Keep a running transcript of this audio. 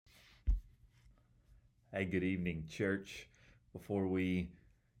Hey, good evening, church. Before we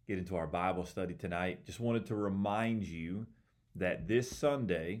get into our Bible study tonight, just wanted to remind you that this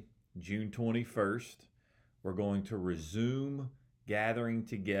Sunday, June 21st, we're going to resume gathering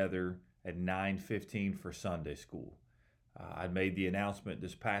together at 9:15 for Sunday school. I made the announcement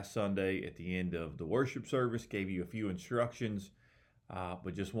this past Sunday at the end of the worship service, gave you a few instructions,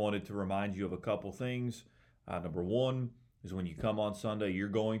 but just wanted to remind you of a couple things. Number one is when you come on Sunday, you're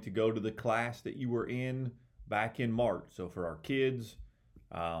going to go to the class that you were in back in March. So for our kids,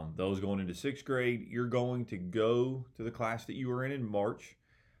 those going into sixth grade, you're going to go to the class that you were in March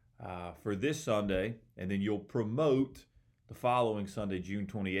for this Sunday, and then you'll promote the following Sunday, June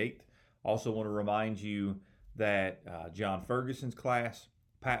 28th. Also want to remind you that John Ferguson's class,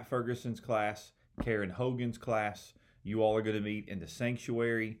 Pat Ferguson's class, Karen Hogan's class, you all are going to meet in the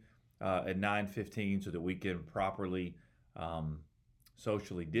sanctuary at 9:15 so that we can properly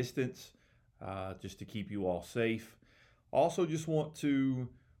socially distance, just to keep you all safe. Also, just want to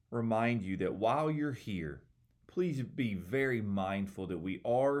remind you that while you're here, please be very mindful that we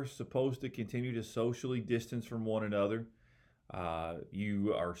are supposed to continue to socially distance from one another.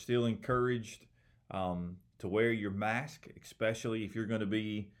 You are still encouraged to wear your mask, especially if you're going to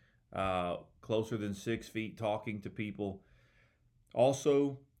be closer than 6 feet talking to people.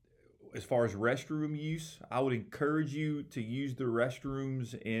 Also, as far as restroom use, I would encourage you to use the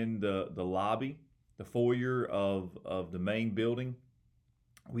restrooms in the lobby, the foyer of the main building.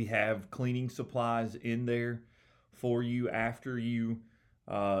 We have cleaning supplies in there for you after you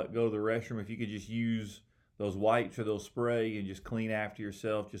go to the restroom. If you could just use those wipes or those spray and just clean after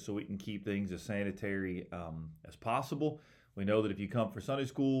yourself, just so we can keep things as sanitary as possible. We know that if you come for Sunday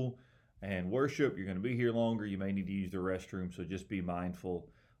school and worship, you're going to be here longer. You may need to use the restroom, so just be mindful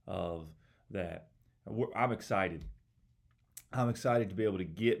of that. I'm excited. I'm excited to be able to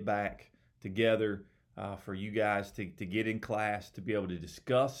get back together for you guys to get in class, to be able to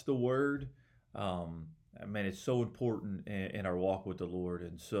discuss the Word. Man, it's so important in our walk with the Lord.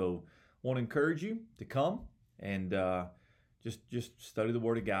 And so I want to encourage you to come and just study the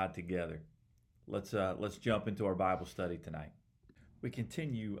Word of God together. Let's jump into our Bible study tonight. We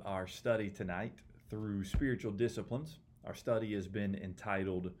continue our study tonight through spiritual disciplines. Our study has been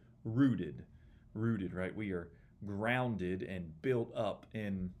entitled Rooted. Rooted, right? We are grounded and built up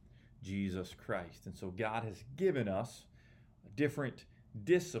in Jesus Christ. And so God has given us different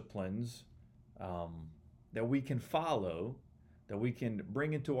disciplines that we can follow, that we can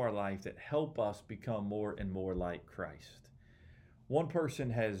bring into our life that help us become more and more like Christ. One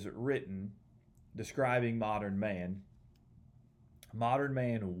person has written, describing modern man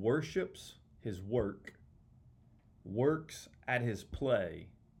worships his work, works at his play,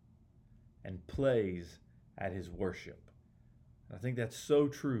 and plays at his worship. And I think that's so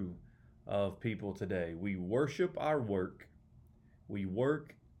true of people today. We worship our work, we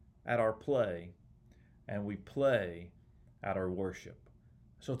work at our play, and we play at our worship.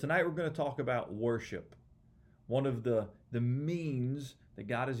 So tonight we're going to talk about worship, one of the means that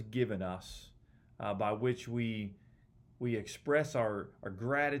God has given us by which we express our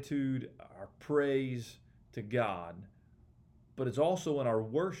gratitude, our praise to God. But it's also in our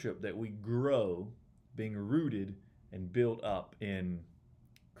worship that we grow, being rooted and built up in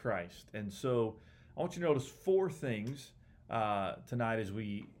Christ. And so I want you to notice four things tonight as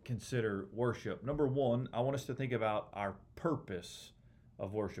we consider worship. Number one, I want us to think about our purpose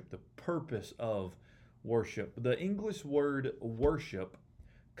of worship, the purpose of worship. The English word worship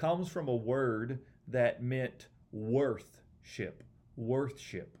comes from a word that meant worthship.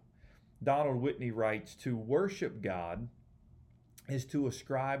 Worthship. Donald Whitney writes, to worship God is to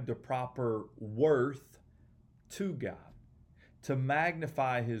ascribe the proper worth to God, to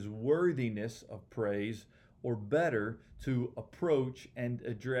magnify his worthiness of praise, or better, to approach and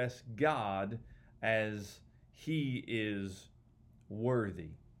address God as he is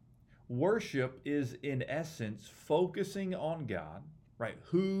worthy. Worship is, in essence, focusing on God, right?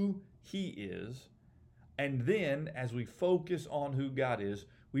 Who he is. And then, as we focus on who God is,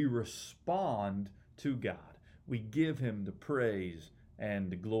 we respond to God. We give him the praise and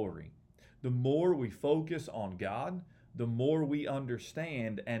the glory. The more we focus on God, the more we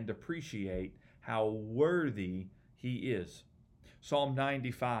understand and appreciate how worthy he is. Psalm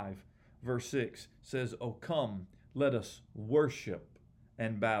 95, verse 6 says, "O come, let us worship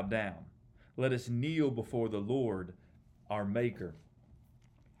and bow down. Let us kneel before the Lord, our Maker."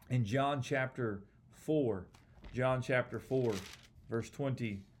 In John chapter 4, verse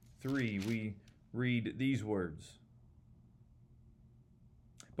 23, we read these words.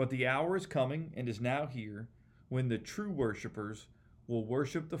 "But the hour is coming and is now here when the true worshipers will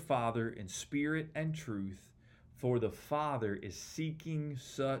worship the Father in spirit and truth, for the Father is seeking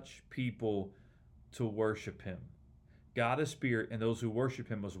such people to worship him. God is spirit, and those who worship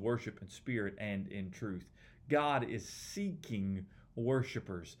him must worship in spirit and in truth. God is seeking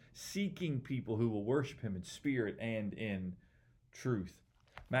worshipers, seeking people who will worship him in spirit and in truth.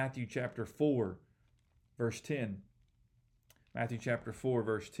 Matthew chapter 4, verse 10. Matthew chapter 4,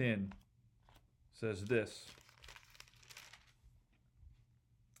 verse 10 says this.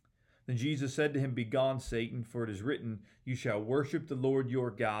 Then Jesus said to him, Begone, Satan, for it is written, You shall worship the Lord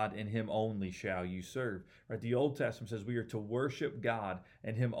your God, and him only shall you serve. Right? The Old Testament says we are to worship God,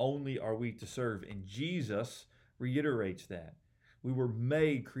 and him only are we to serve. And Jesus reiterates that. We were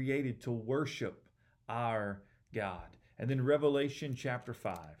created to worship our God. And then Revelation chapter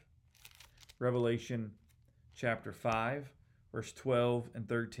 5. Revelation chapter 5, verse 12 and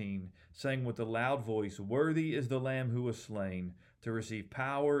 13, saying with a loud voice, Worthy is the Lamb who was slain, to receive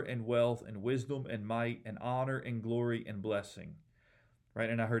power and wealth and wisdom and might and honor and glory and blessing. Right?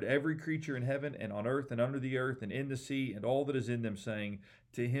 And I heard every creature in heaven and on earth and under the earth and in the sea and all that is in them saying,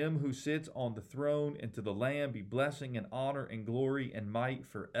 To him who sits on the throne and to the Lamb be blessing and honor and glory and might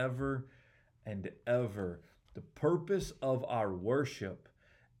forever and ever. The purpose of our worship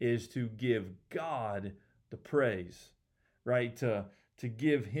is to give God the praise, right? To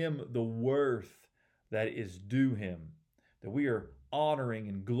give him the worth that is due him, that we are honoring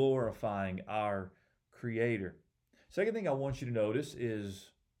and glorifying our Creator. Second thing I want you to notice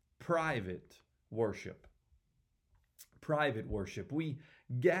is private worship. Private worship. We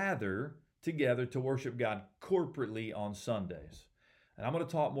gather together to worship God corporately on Sundays. And I'm going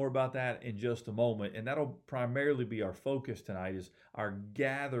to talk more about that in just a moment. And that'll primarily be our focus tonight, is our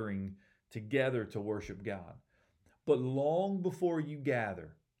gathering together to worship God. But long before you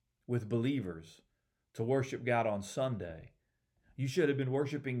gather with believers to worship God on Sunday, you should have been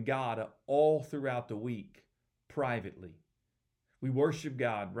worshiping God all throughout the week privately. We worship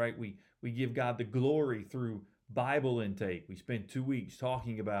God, right? We give God the glory through Bible intake. We spent 2 weeks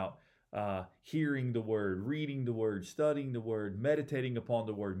talking about hearing the Word, reading the Word, studying the Word, meditating upon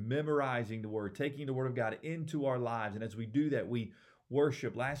the Word, memorizing the Word, taking the Word of God into our lives. And as we do that, we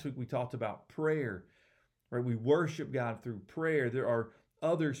worship. Last week we talked about prayer, right? We worship God through prayer. There are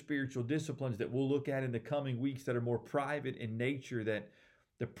other spiritual disciplines that we'll look at in the coming weeks that are more private in nature,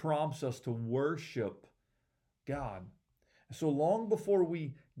 that prompts us to worship God. So long before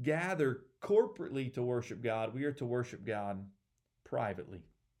we gather corporately to worship God, we are to worship God privately.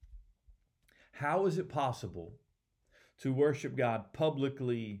 How is it possible to worship God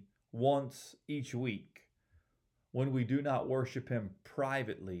publicly once each week when we do not worship him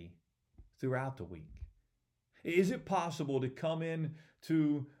privately throughout the week? Is it possible to come in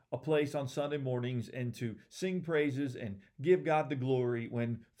to a place on Sunday mornings and to sing praises and give God the glory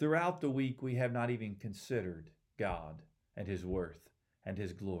when throughout the week we have not even considered God and his worth and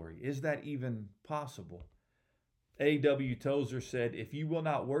his glory? Is that even possible? A.W. Tozer said, if you will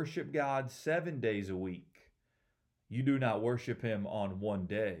not worship God 7 days a week, you do not worship him on 1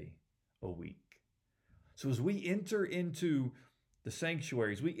 day a week. So as we enter into the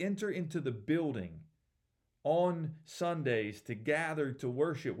sanctuaries, we enter into the building on Sundays to gather to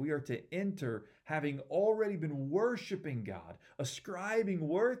worship, we are to enter having already been worshiping God, ascribing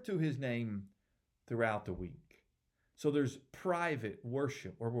worth to his name throughout the week. So there's private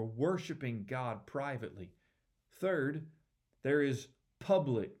worship, where we're worshiping God privately. Third, there is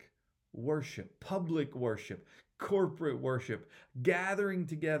public worship, corporate worship, gathering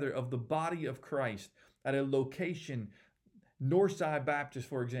together of the body of Christ at a location, Northside Baptist,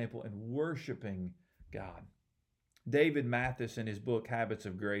 for example, and worshiping God. David Mathis, in his book Habits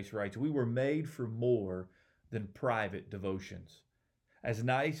of Grace, writes, we were made for more than private devotions. As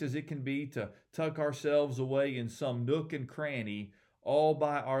nice as it can be to tuck ourselves away in some nook and cranny all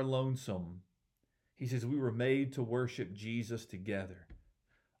by our lonesome, he says we were made to worship Jesus together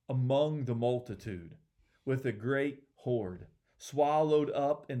among the multitude with a great horde, swallowed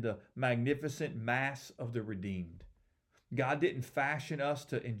up in the magnificent mass of the redeemed. God didn't fashion us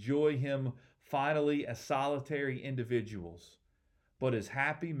to enjoy him finally as solitary individuals, but as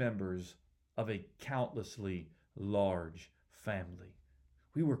happy members of a countlessly large family.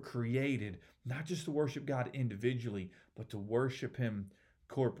 We were created not just to worship God individually, but to worship him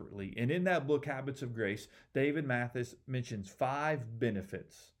corporately. And in that book, Habits of Grace, David Mathis mentions 5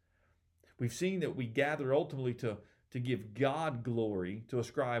 benefits. We've seen that we gather ultimately to give God glory, to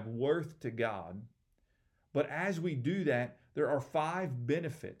ascribe worth to God. But as we do that, there are 5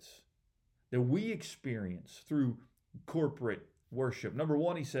 benefits that we experience through corporate worship. Number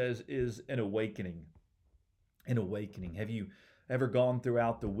 1, he says, is an awakening. An awakening. Have you Ever gone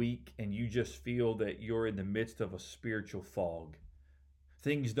throughout the week and you just feel that you're in the midst of a spiritual fog?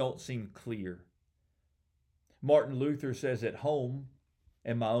 Things don't seem clear. Martin Luther says, "At home,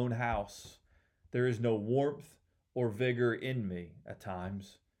 in my own house, there is no warmth or vigor in me at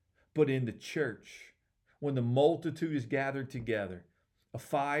times, but in the church, when the multitude is gathered together, a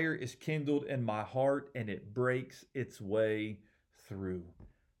fire is kindled in my heart and it breaks its way through."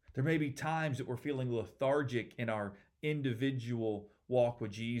 There may be times that we're feeling lethargic in our individual walk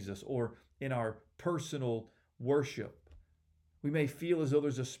with Jesus or in our personal worship. We may feel as though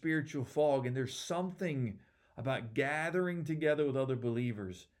there's a spiritual fog, and there's something about gathering together with other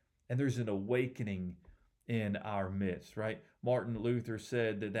believers, and there's an awakening in our midst, right? Martin Luther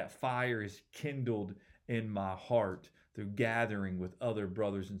said that fire is kindled in my heart through gathering with other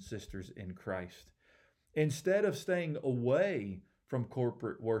brothers and sisters in Christ. Instead of staying away from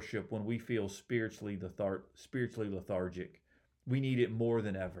corporate worship when we feel spiritually lethargic, we need it more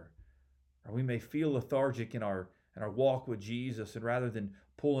than ever. Or we may feel lethargic in our walk with Jesus, and rather than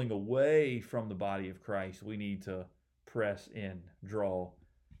pulling away from the body of Christ, we need to press in, draw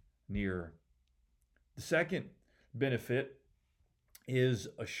nearer. The second benefit is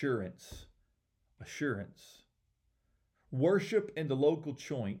assurance. Assurance. Worship in the local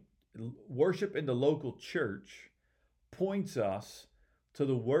church points us to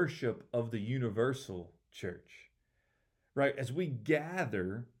the worship of the universal church. Right? As we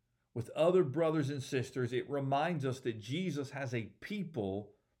gather with other brothers and sisters, it reminds us that Jesus has a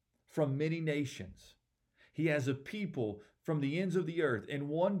people from many nations. He has a people from the ends of the earth. And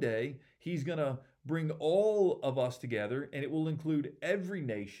one day, He's going to bring all of us together, and it will include every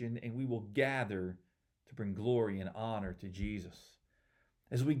nation, and we will gather to bring glory and honor to Jesus.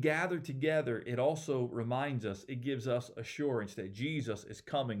 As we gather together, it also reminds us, it gives us assurance that Jesus is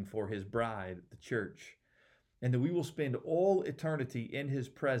coming for His bride, the church, and that we will spend all eternity in His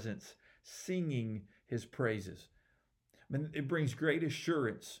presence singing His praises. I mean, it brings great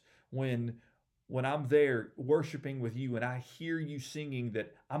assurance when I'm there worshiping with you and I hear you singing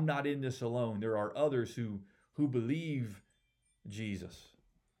that I'm not in this alone. There are others who believe Jesus.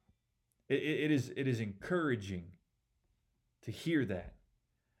 It is encouraging to hear that.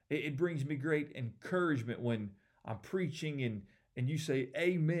 It brings me great encouragement when I'm preaching and you say,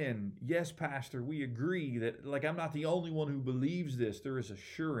 "Amen. Yes, Pastor, we agree that I'm not the only one who believes this." There is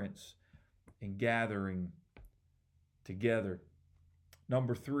assurance in gathering together.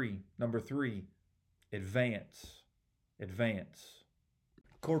 Number three, advance.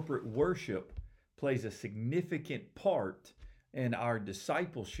 Corporate worship plays a significant part in our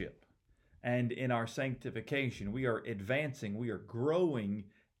discipleship and in our sanctification. We are advancing, we are growing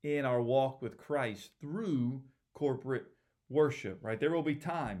in our walk with Christ through corporate worship, right? There will be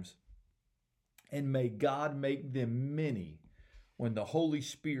times, and may God make them many, when the Holy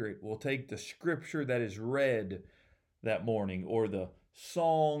Spirit will take the scripture that is read that morning, or the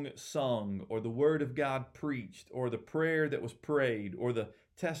song sung, or the word of God preached, or the prayer that was prayed, or the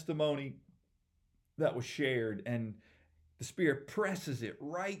testimony that was shared, and the Spirit presses it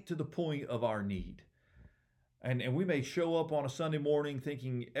right to the point of our need. And we may show up on a Sunday morning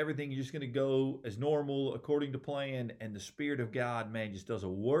thinking everything is just going to go as normal according to plan, and the Spirit of God, man, just does a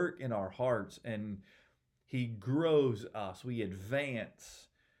work in our hearts, and He grows us. We advance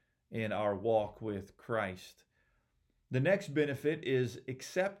in our walk with Christ. The next benefit is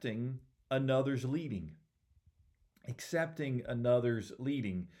accepting another's leading. Accepting another's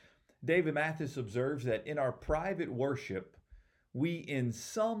leading. David Mathis observes that in our private worship, we in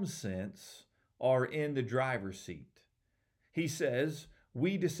some sense are in the driver's seat. He says,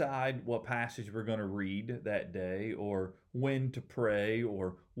 we decide what passage we're going to read that day, or when to pray,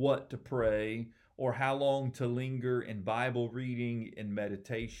 or what to pray, or how long to linger in Bible reading and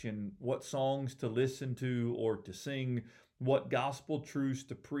meditation, what songs to listen to or to sing, what gospel truths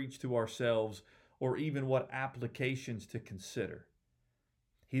to preach to ourselves, or even what applications to consider.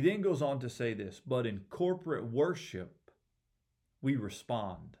 He then goes on to say this, but in corporate worship, we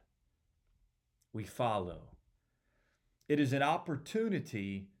respond. We follow. It is an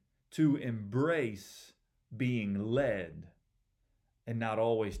opportunity to embrace being led and not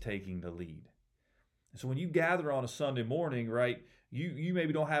always taking the lead. So when you gather on a Sunday morning, right, you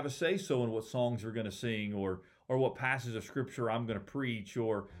maybe don't have a say-so in what songs we're going to sing, or what passage of scripture I'm going to preach,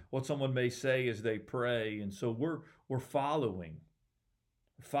 or what someone may say as they pray. And so we're following.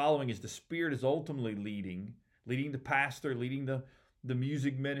 Following as the Spirit is ultimately leading the pastor, leading the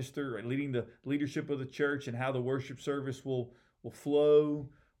music minister, leading the leadership of the church, and how the worship service will flow,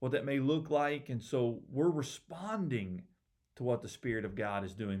 what that may look like. And so we're responding to what the Spirit of God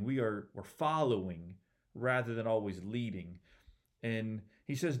is doing. We're following rather than always leading. And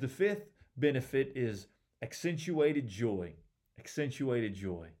he says the fifth benefit is accentuated joy. Accentuated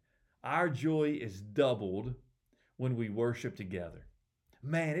joy. Our joy is doubled when we worship together.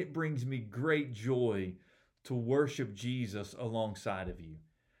 Man, it brings me great joy to worship Jesus alongside of you.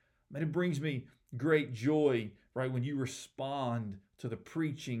 Man, it brings me great joy, right, when you respond to the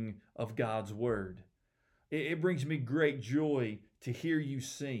preaching of God's word. It brings me great joy to hear you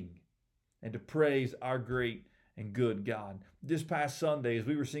sing and to praise our great and good God. This past Sunday, as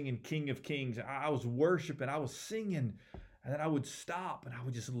we were singing King of Kings, I was worshiping, I was singing, and then I would stop and I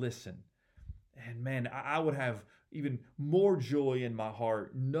would just listen. And man, I would have even more joy in my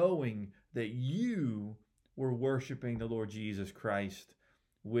heart knowing that you were worshiping the Lord Jesus Christ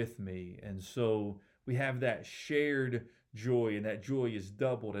with me. And so we have that shared joy, and that joy is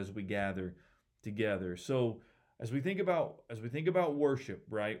doubled as we gather together. So as we think about worship,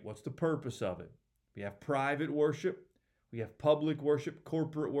 right? What's the purpose of it? We have private worship, we have public worship,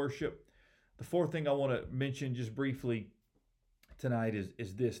 corporate worship. The fourth thing I want to mention just briefly tonight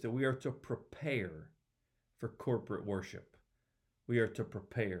is this, that we are to prepare for corporate worship. We are to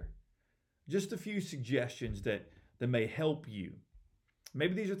prepare. Just a few suggestions that may help you.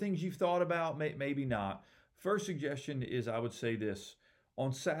 Maybe these are things you've thought about, maybe not. First suggestion is, I would say this: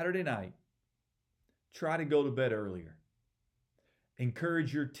 on Saturday night, try to go to bed earlier.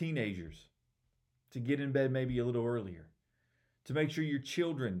 Encourage your teenagers to get in bed maybe a little earlier. To make sure your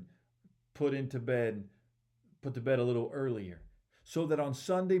children put to bed a little earlier. So that on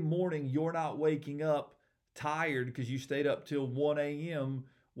Sunday morning, you're not waking up tired because you stayed up till 1 a.m.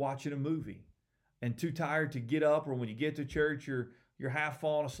 watching a movie and too tired to get up, or when you get to church, you're half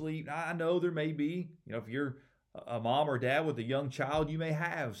falling asleep. I know there may be, if you're a mom or dad with a young child, you may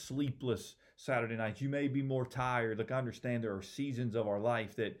have sleepless Saturday nights. You may be more tired. Look, I understand there are seasons of our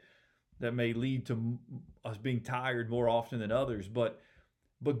life that may lead to us being tired more often than others, but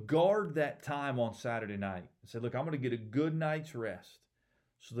guard that time on Saturday night and say, look, I'm going to get a good night's rest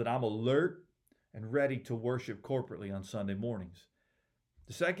so that I'm alert and ready to worship corporately on Sunday mornings.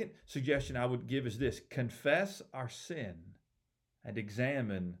 The second suggestion I would give is this: confess our sin and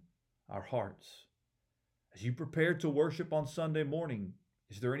examine our hearts. As you prepare to worship on Sunday morning,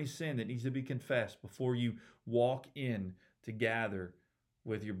 is there any sin that needs to be confessed before you walk in to gather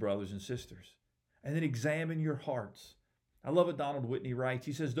with your brothers and sisters? And then examine your hearts. I love what Donald Whitney writes.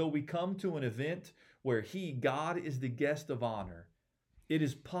 He says, though we come to an event where God is the guest of honor, it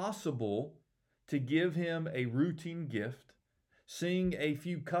is possible to give him a routine gift, sing a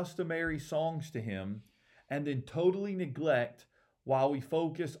few customary songs to him, and then totally neglect while we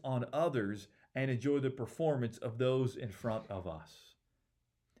focus on others and enjoy the performance of those in front of us.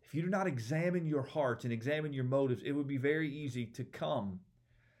 If you do not examine your hearts and examine your motives, it would be very easy to come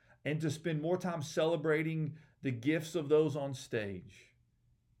and to spend more time celebrating the gifts of those on stage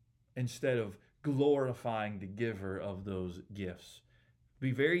instead of glorifying the giver of those gifts.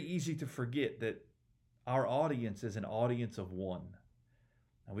 It'd be very easy to forget that our audience is an audience of one,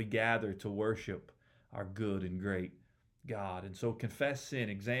 and we gather to worship our good and great God. And so confess sin,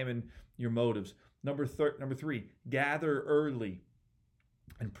 examine your motives. Number three, gather early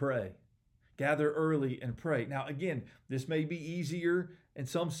and pray. Gather early and pray. Now, again, this may be easier in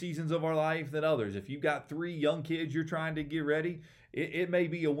some seasons of our life than others. If you've got 3 young kids you're trying to get ready, it may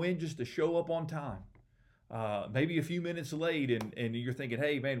be a win just to show up on time. Maybe a few minutes late, and you're thinking,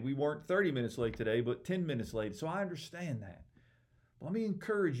 hey, man, we weren't 30 minutes late today, but 10 minutes late. So I understand that. But let me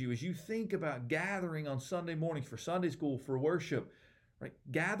encourage you, as you think about gathering on Sunday mornings for Sunday school, for worship, right?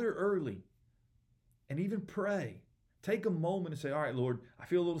 Gather early and even pray. Take a moment and say, all right, Lord, I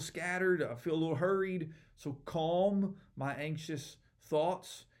feel a little scattered. I feel a little hurried. So calm my anxious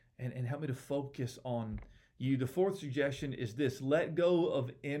thoughts and help me to focus on you. The fourth suggestion is this: let go of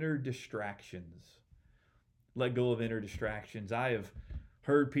inner distractions. Let go of inner distractions. I have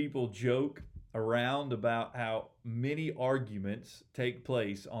heard people joke around about how many arguments take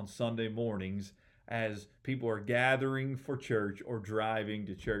place on Sunday mornings as people are gathering for church or driving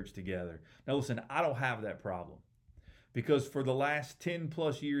to church together. Now listen, I don't have that problem, because for the last 10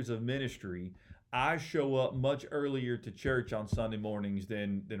 plus years of ministry, I show up much earlier to church on Sunday mornings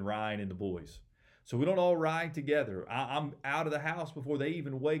than Ryan and the boys. So we don't all ride together. I'm out of the house before they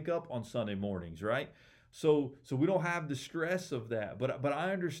even wake up on Sunday mornings, right? So we don't have the stress of that. But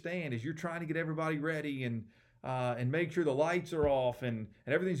I understand, as you're trying to get everybody ready and make sure the lights are off and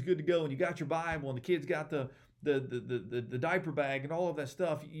everything's good to go, and you got your Bible and the kids got the diaper bag and all of that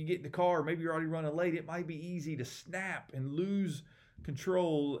stuff. You get in the car, maybe you're already running late. It might be easy to snap and lose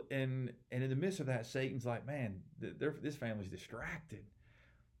control. And in the midst of that, Satan's like, man, this family's distracted.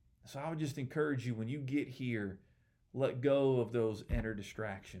 So I would just encourage you, when you get here, Let go of those inner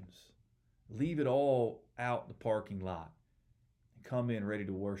distractions. Leave it all out in the parking lot and come in ready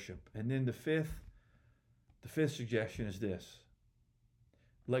to worship. And then the fifth suggestion is this.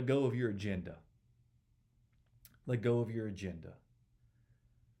 Let go of your agenda. Let go of your agenda.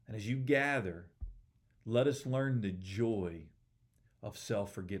 And as you gather, let us learn the joy of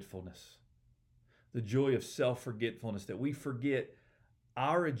self-forgetfulness. The joy of self-forgetfulness, that we forget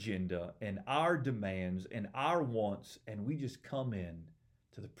our agenda and our demands and our wants, and we just come in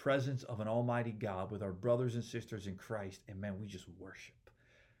to the presence of an almighty God with our brothers and sisters in Christ, and man, we just worship.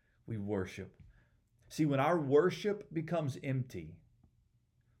 We worship. See, when our worship becomes empty,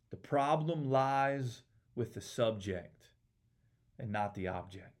 the problem lies with the subject and not the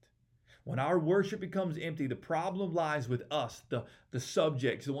object. When our worship becomes empty, the problem lies with us, the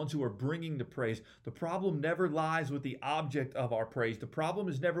subjects, the ones who are bringing the praise. The problem never lies with the object of our praise. The problem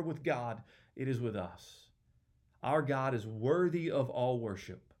is never with God, it is with us. Our God is worthy of all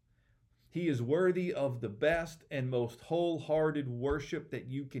worship. He is worthy of the best and most wholehearted worship that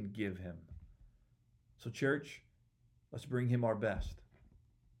you can give him. So, church, let's bring him our best.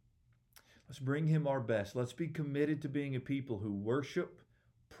 Let's bring him our best. Let's be committed to being a people who worship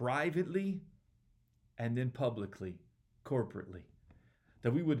privately and then publicly, corporately.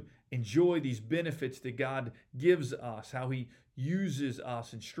 That we would enjoy these benefits that God gives us, how he uses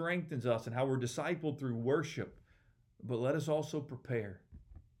us and strengthens us, and how we're discipled through worship. But let us also prepare.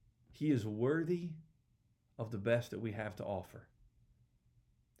 He is worthy of the best that we have to offer.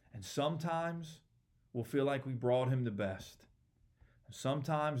 And sometimes we'll feel like we brought him the best.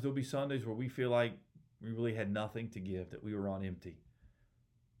 Sometimes there'll be Sundays where we feel like we really had nothing to give, that we were on empty.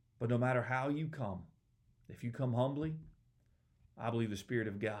 But no matter how you come, if you come humbly, I believe the Spirit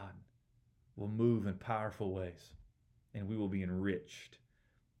of God will move in powerful ways, and we will be enriched,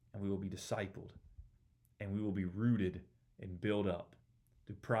 and we will be discipled, and we will be rooted and built up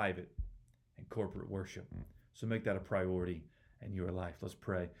through private and corporate worship. So make that a priority in your life. Let's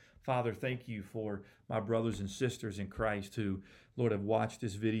pray. Father, thank you for my brothers and sisters in Christ who, Lord, have watched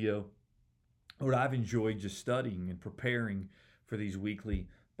this video. Lord, I've enjoyed just studying and preparing for these weekly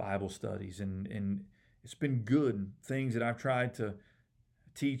Bible studies, and it's been good things that I've tried to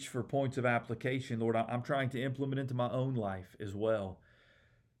teach for points of application. Lord, I'm trying to implement into my own life as well.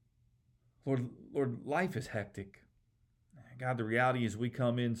 Lord, life is hectic. God, the reality is we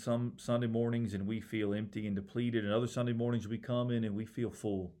come in some Sunday mornings and we feel empty and depleted, and other Sunday mornings we come in and we feel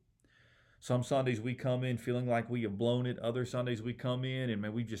full. Some Sundays we come in feeling like we have blown it. Other Sundays we come in and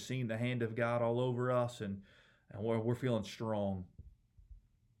man, we've just seen the hand of God all over us, and we're feeling strong.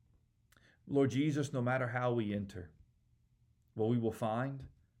 Lord Jesus, no matter how we enter, what we will find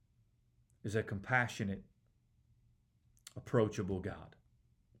is a compassionate, approachable God.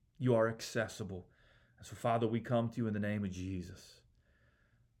 You are accessible. And so, Father, we come to you in the name of Jesus.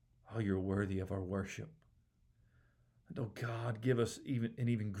 Oh, you're worthy of our worship. And oh, God, give us an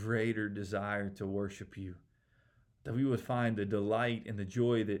even greater desire to worship you, that we would find the delight and the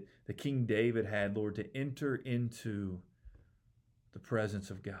joy that the King David had, Lord, to enter into the presence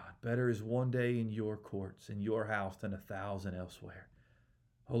of God. Better is one day in your courts, in your house, than 1,000 elsewhere.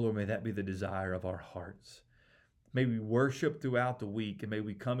 Oh, Lord, may that be the desire of our hearts. May we worship throughout the week, and may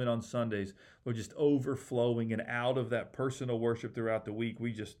we come in on Sundays, Lord, just overflowing, and out of that personal worship throughout the week,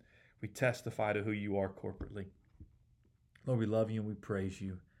 we testify to who you are corporately. Lord, we love you and we praise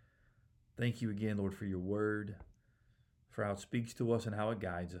you. Thank you again, Lord, for your word, for how it speaks to us and how it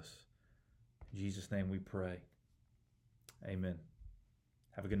guides us. In Jesus' name we pray. Amen.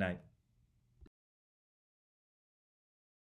 Have a good night.